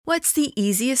What's the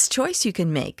easiest choice you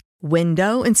can make?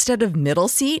 Window instead of middle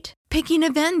seat? Picking a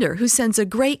vendor who sends a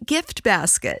great gift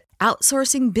basket?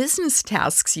 Outsourcing business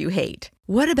tasks you hate?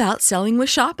 What about selling with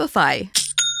Shopify?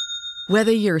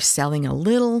 Whether you're selling a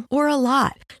little or a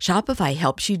lot, Shopify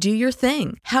helps you do your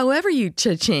thing, however you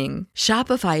cha-ching.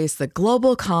 Shopify is the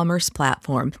global commerce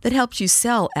platform that helps you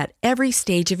sell at every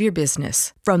stage of your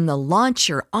business. From the launch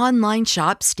your online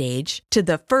shop stage to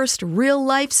the first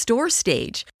real-life store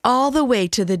stage, all the way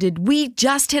to the did we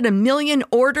just hit a million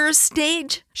orders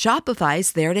stage.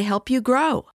 Shopify's there to help you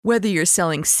grow. Whether you're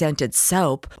selling scented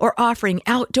soap or offering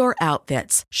outdoor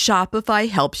outfits, Shopify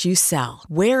helps you sell.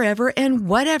 Wherever and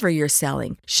whatever you're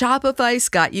selling, Shopify's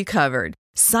got you covered.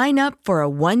 Sign up for a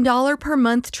 $1 per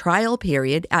month trial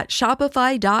period at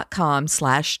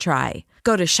shopify.com/try.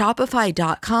 Go to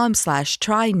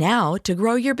shopify.com/try now to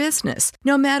grow your business,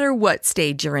 no matter what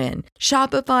stage you're in.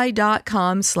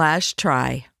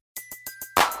 Shopify.com/try.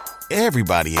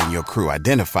 Everybody in your crew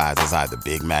identifies as either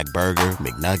Big Mac Burger,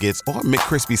 McNuggets, or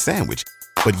McCrispy Sandwich.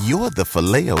 But you're the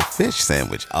Filet-O-Fish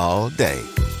Sandwich all day.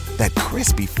 That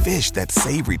crispy fish, that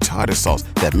savory tartar sauce,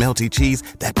 that melty cheese,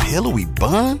 that pillowy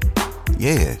bun.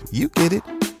 Yeah, you get it.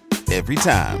 Every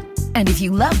time. And if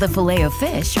you love the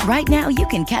Filet-O-Fish, right now you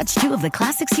can catch two of the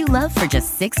classics you love for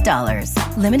just $6.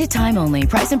 Limited time only.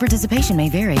 Price and participation may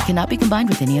vary. Cannot be combined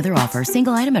with any other offer.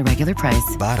 Single item at regular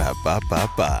price.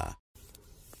 Ba-da-ba-ba-ba.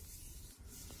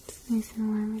 It's nice and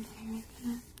warm in here,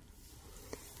 isn't it?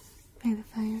 By the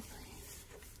fireplace.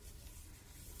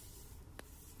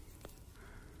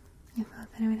 I thought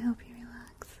that it would help you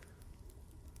relax.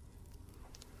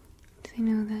 Because I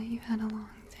know that you've had a long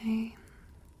day.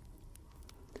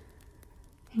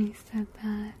 And you said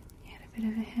that you had a bit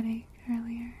of a headache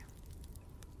earlier.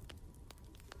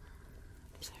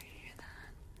 I'm sorry to hear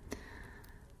that.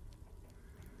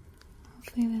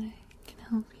 Hopefully that I can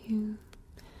help you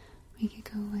make it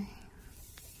go away.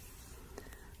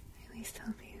 At least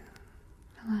help you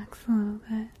relax a little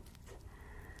bit.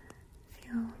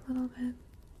 Feel a little bit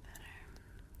better.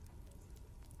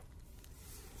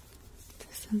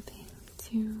 Just something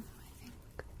to, I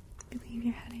think, relieve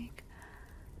your headache.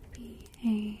 Be a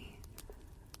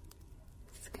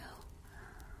scalp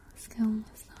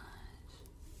massage.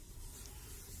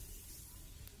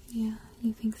 Yeah,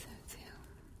 you think so too.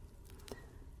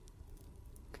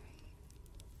 Great.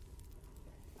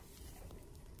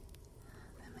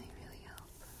 That might really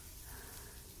help.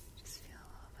 Just feel a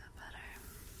little bit better.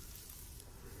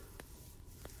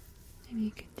 Maybe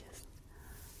you could just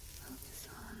focus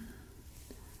on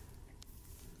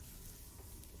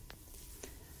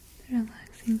the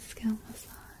relaxing scalp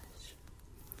massage.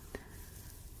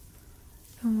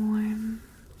 The warm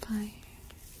fire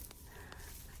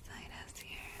that Side has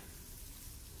here.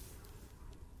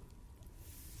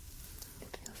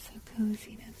 It feels so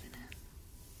cozy, doesn't it?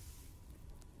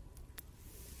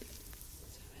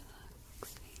 So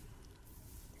relaxing.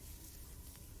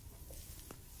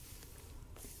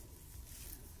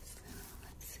 So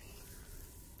let's see.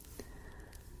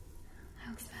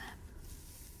 How's that?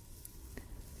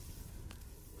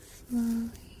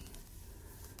 Slowly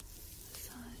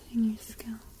massaging your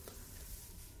scalp.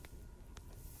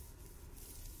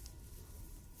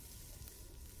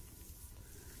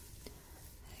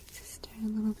 I like to start a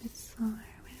little bit slower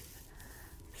with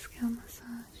scalp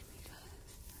massage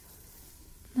because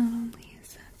not only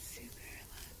is that super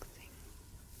relaxing,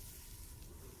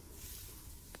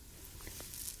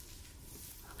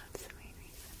 well, that's the main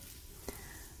reason,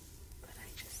 but I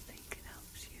just think it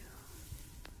helps you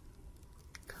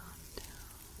calm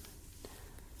down,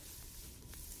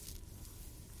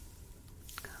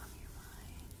 calm your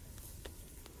mind,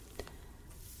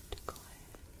 to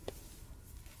quiet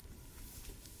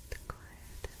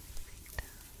everything down.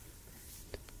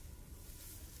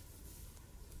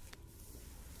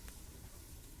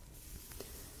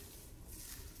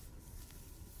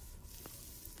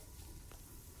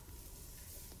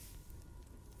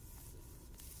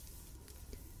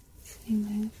 Sitting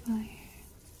by the fire,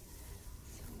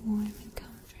 so warm and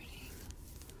comforting.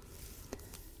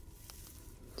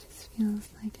 Just feels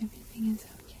like everything is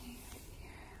okay right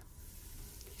here.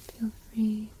 Feel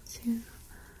free to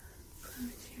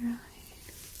close your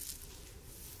eyes.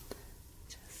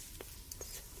 Just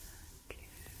sit back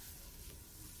here.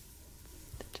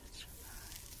 Just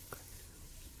relax.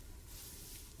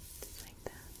 Just like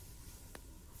that.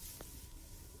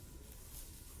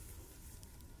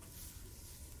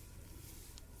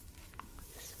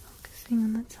 Just focusing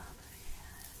on the top of your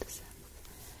head.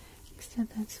 You said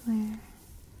that's where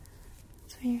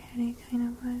your headache kind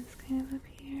of was, kind of up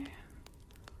here.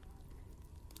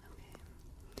 Okay.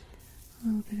 A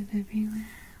little bit of everywhere.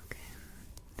 Okay.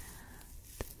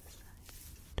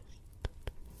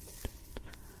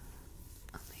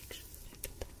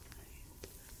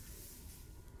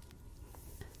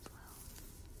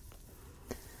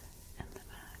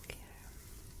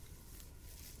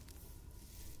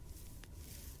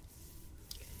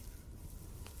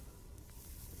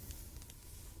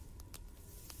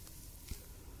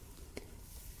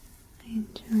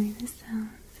 the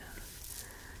sounds of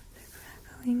the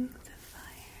cracklings of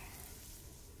fire.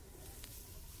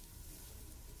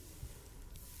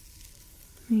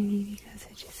 Maybe because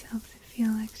it just helps it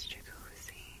feel extra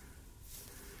cozy.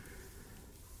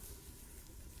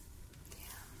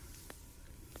 Yeah.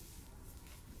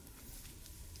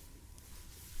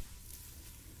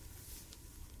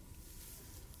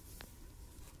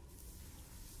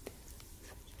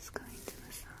 So just going to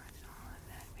massage all of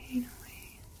that pain away.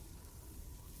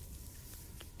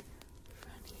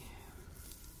 Front here.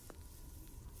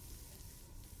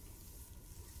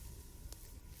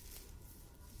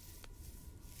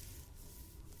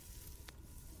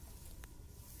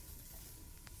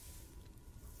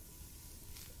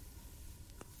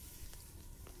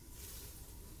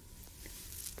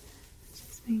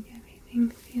 Just make everything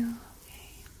feel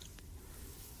okay.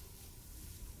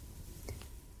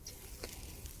 Doing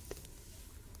great.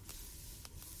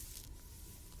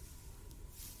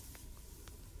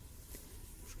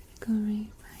 Just gonna go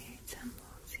right by your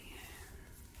temples here.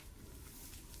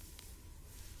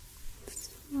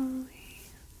 Slowly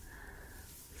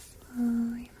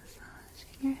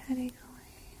massaging your headache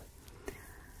away, or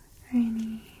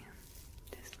any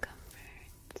discomfort.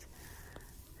 I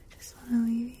just want to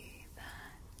alleviate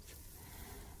that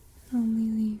and only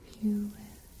leave you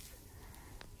with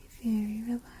a very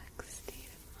relaxed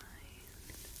state of mind.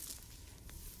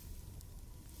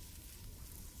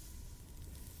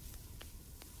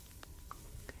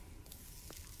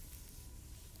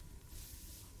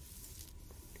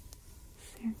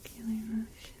 Circular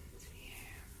motions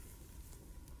here.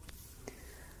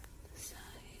 The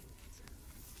sides.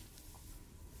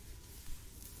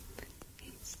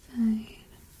 Each side.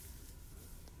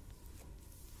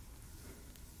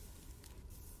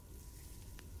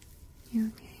 You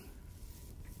okay?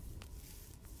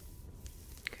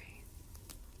 Great.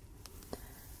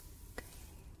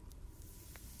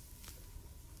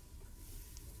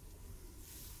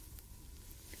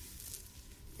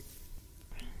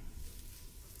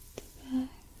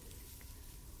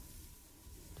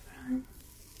 Front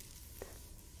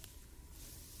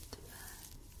to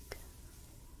back.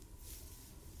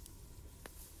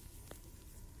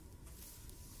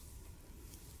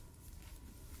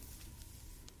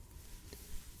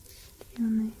 Feel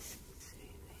nice and soothing.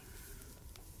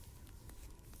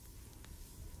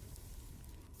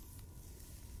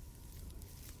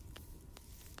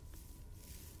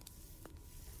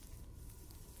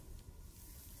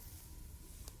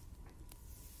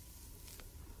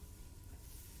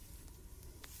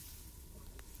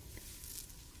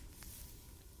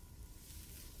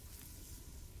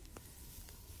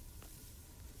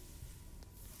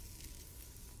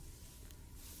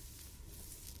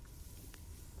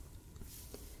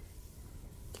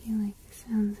 Do you like the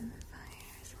sounds of the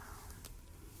fire as well?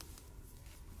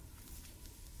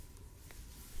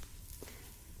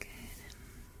 Good.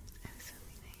 I was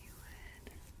hoping that you would.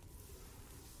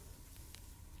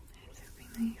 I was hoping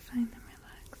that you find them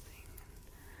relaxing.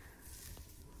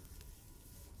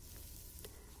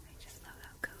 I just love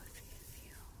how cozy it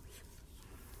feels.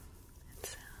 It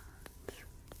sounds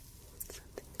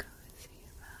something cozy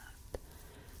about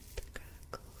the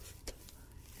crackles of the fire.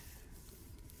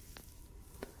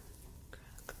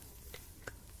 Crackle,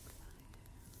 crackle, fire.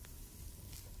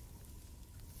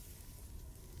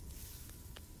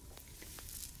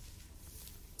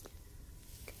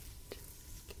 Okay,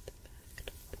 just get the back of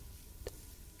the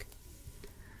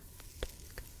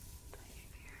by your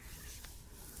ears.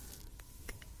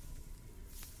 Okay,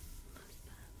 love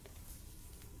that.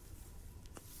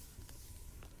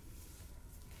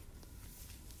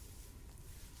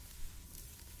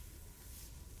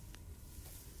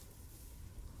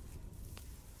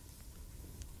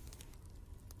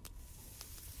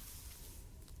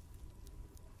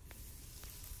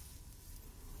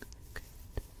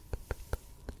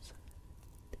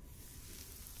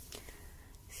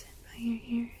 Sit by your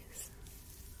ears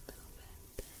a little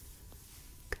bit.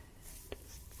 Good.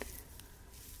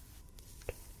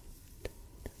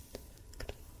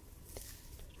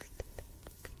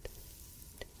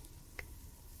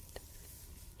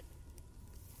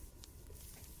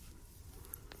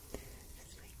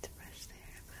 Just like to brush the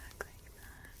hair back like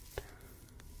that.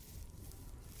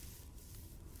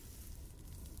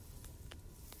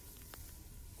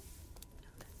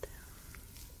 Pull it down.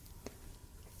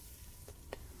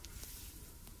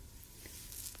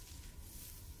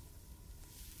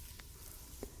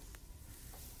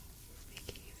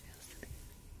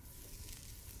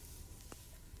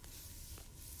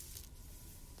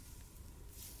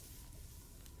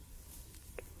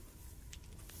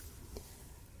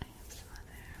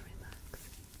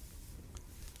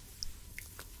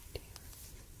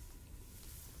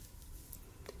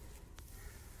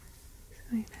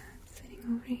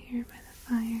 over here by the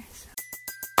fire, so...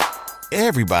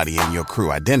 Everybody in your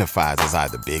crew identifies as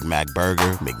either Big Mac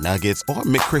Burger, McNuggets, or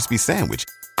McCrispy Sandwich.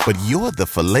 But you're the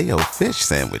Filet-O-Fish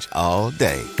Sandwich all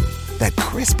day. That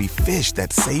crispy fish,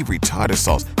 that savory tartar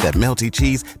sauce, that melty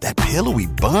cheese, that pillowy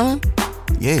bun.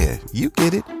 Yeah, you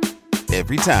get it.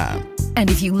 Every time. And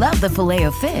if you love the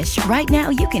Filet-O-Fish, right now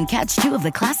you can catch two of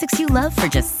the classics you love for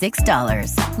just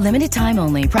 $6. Limited time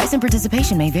only. Price and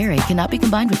participation may vary. Cannot be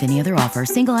combined with any other offer.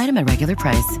 Single item at regular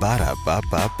price.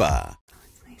 Ba-da-ba-ba-ba. Oh,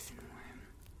 it's nice and warm.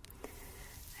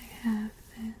 I have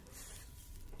this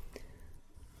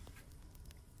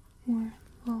warm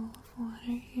bowl of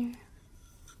water here.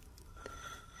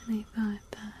 And I thought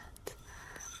that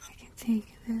I could take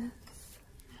this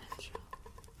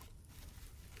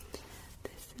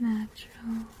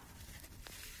natural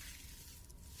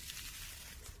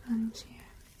sponge here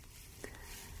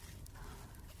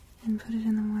and put it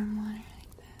in the warm water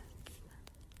like this.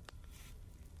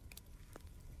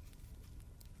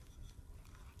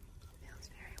 It feels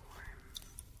very warm.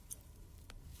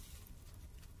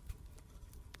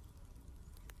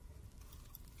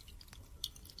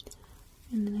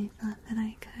 And then I thought that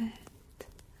I could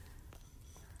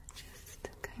just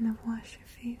kind of wash your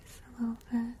face a little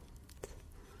bit.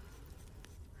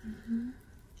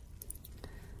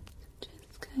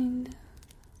 Just kind of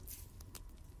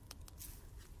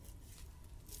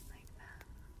like that.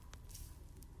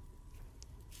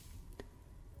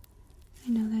 I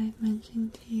know that I've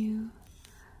mentioned to you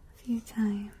a few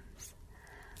times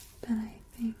that I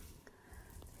think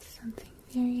there's something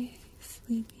very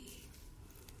sleepy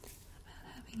about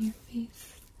having your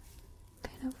face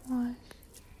kind of washed,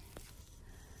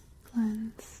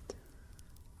 cleansed.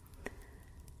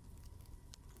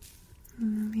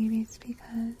 Maybe it's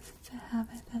because it's a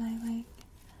habit that I like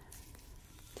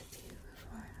to do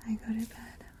before I go to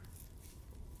bed.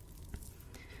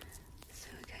 So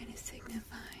it kind of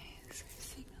signifies or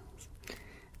signals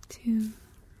to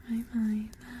my mind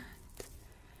that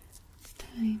it's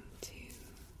time to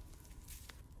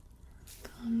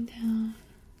calm down,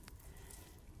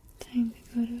 time to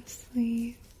go to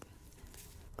sleep,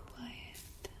 quiet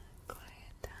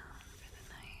down for the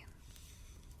night.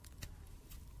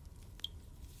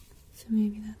 So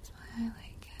maybe that's why I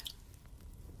like it.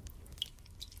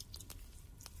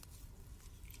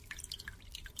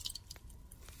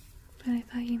 But I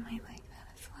thought you might like that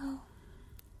as well.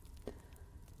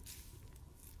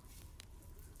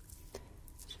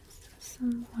 Just with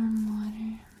some warm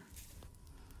water.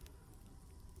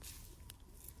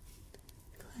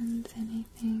 Cleanse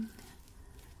anything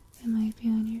that might be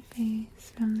on your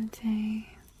face from the day.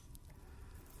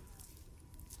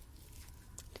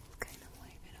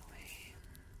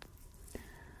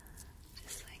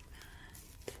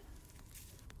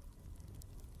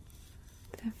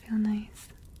 Does that feel nice?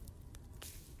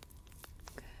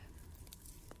 Good.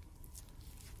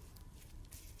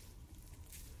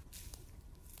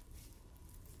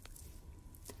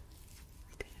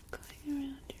 Kind of going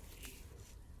around your face,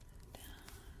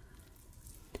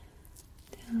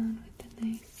 down with the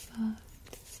nice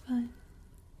soft sponge.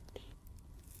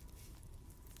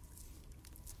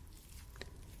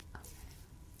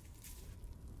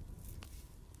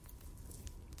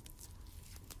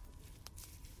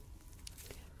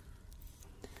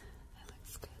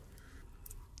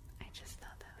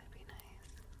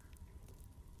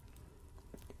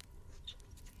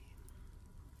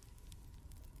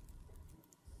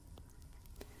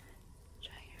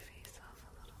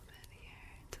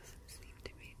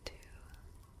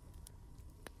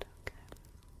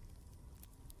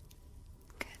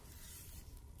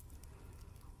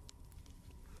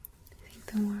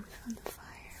 The warmth from the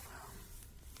fire, well,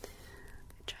 I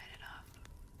dried it off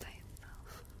by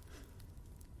itself.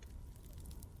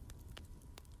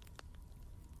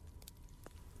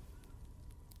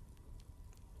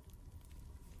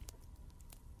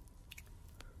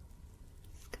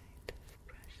 Just kind of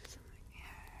brush some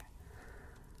air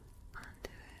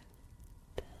onto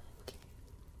it.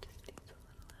 Just needs a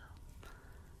little help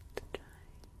to dry.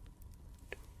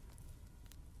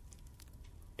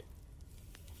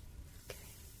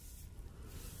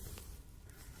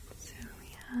 So we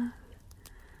have your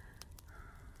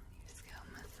scalp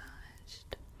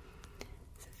massaged.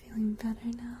 Is it feeling better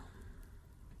now?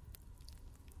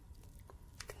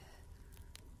 Good.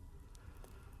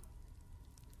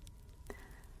 I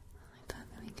thought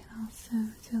that we could also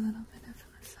do a little bit of a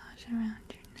massage around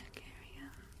your neck area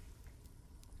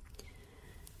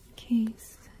in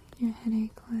case your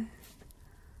headache was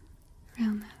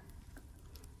around that.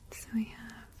 So we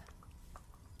have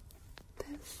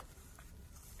this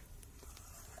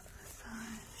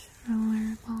massage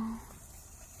roller ball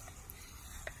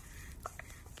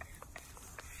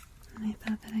And I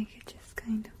thought that I could just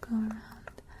kind of go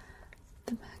around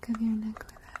the back of your neck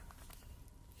with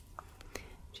it.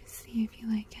 Just see if you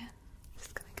like it.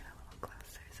 Just gonna get a little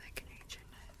closer so I can reach your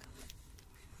neck.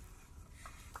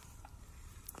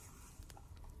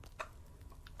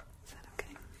 Is that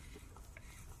okay?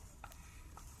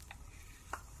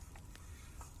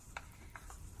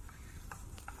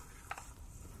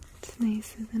 It's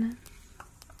nice, isn't it?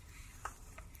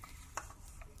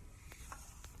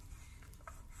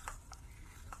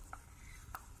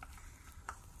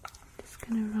 Just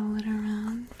gonna roll it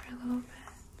around for a little bit.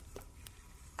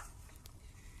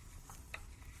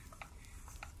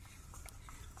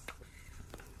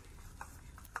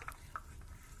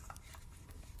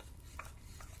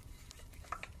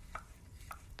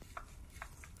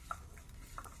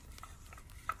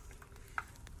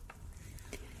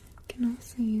 You can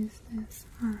also use this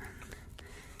on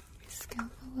your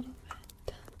scalp a little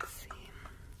bit. Let's see.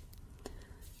 I'm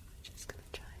just gonna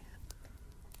try it.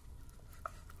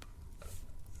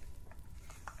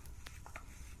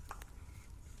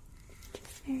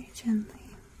 Just very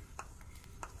gently.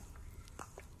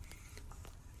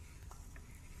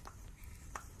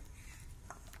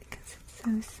 Because it's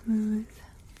so smooth.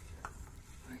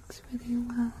 Works really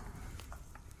well.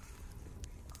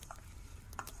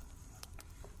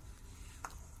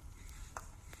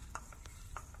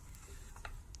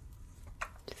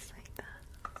 Just like that.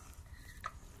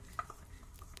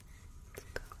 Let's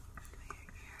go over your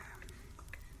ear.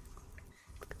 It's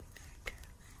gonna be very good.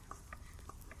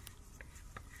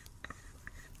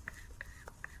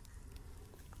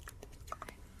 This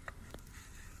side.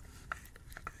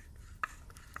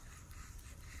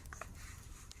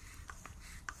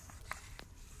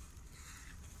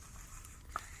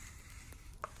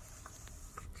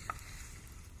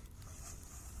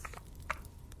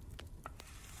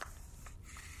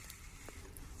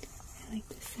 I like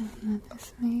the sound that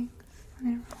this makes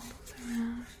when it rolls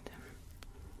around.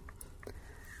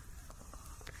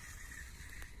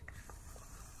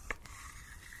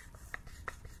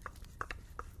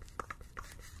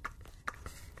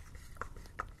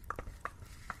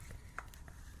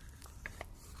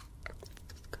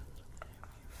 Go a little bit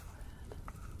over your forehead.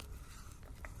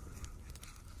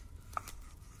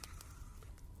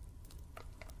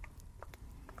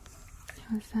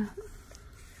 How's that?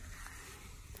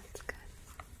 That's good.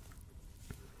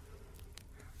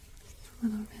 Just a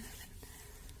little bit of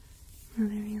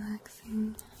another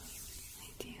relaxing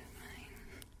idea of mine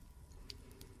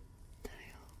that I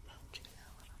hope helped you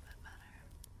feel a little bit better.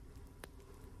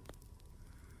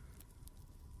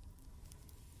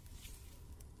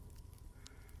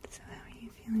 So how are you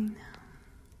feeling now?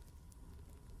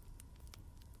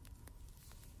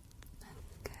 That's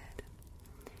good.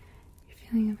 You're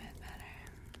feeling a bit better.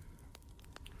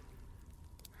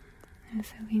 I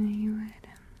was hoping that you would.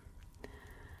 I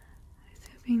was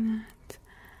hoping that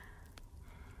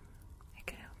I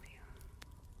could help you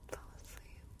fall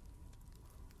asleep.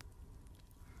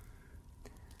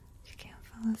 You can't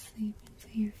fall asleep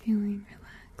until you're feeling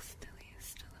relaxed, at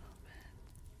least a little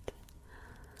bit.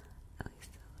 At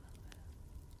least a little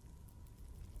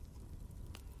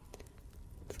bit.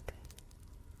 It's good.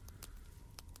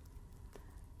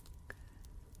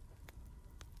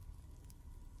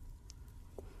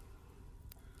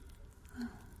 Well,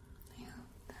 I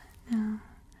hope that now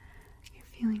you're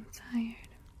feeling tired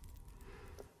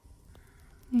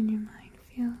and your mind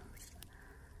feels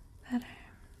better.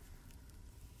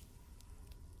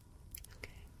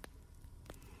 Okay.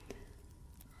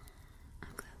 I'm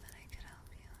glad that I could help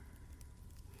you.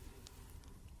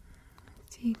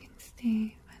 So you can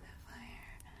stay by the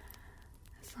fire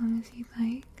as long as you'd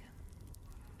like.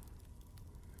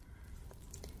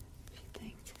 If you'd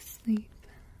like to sleep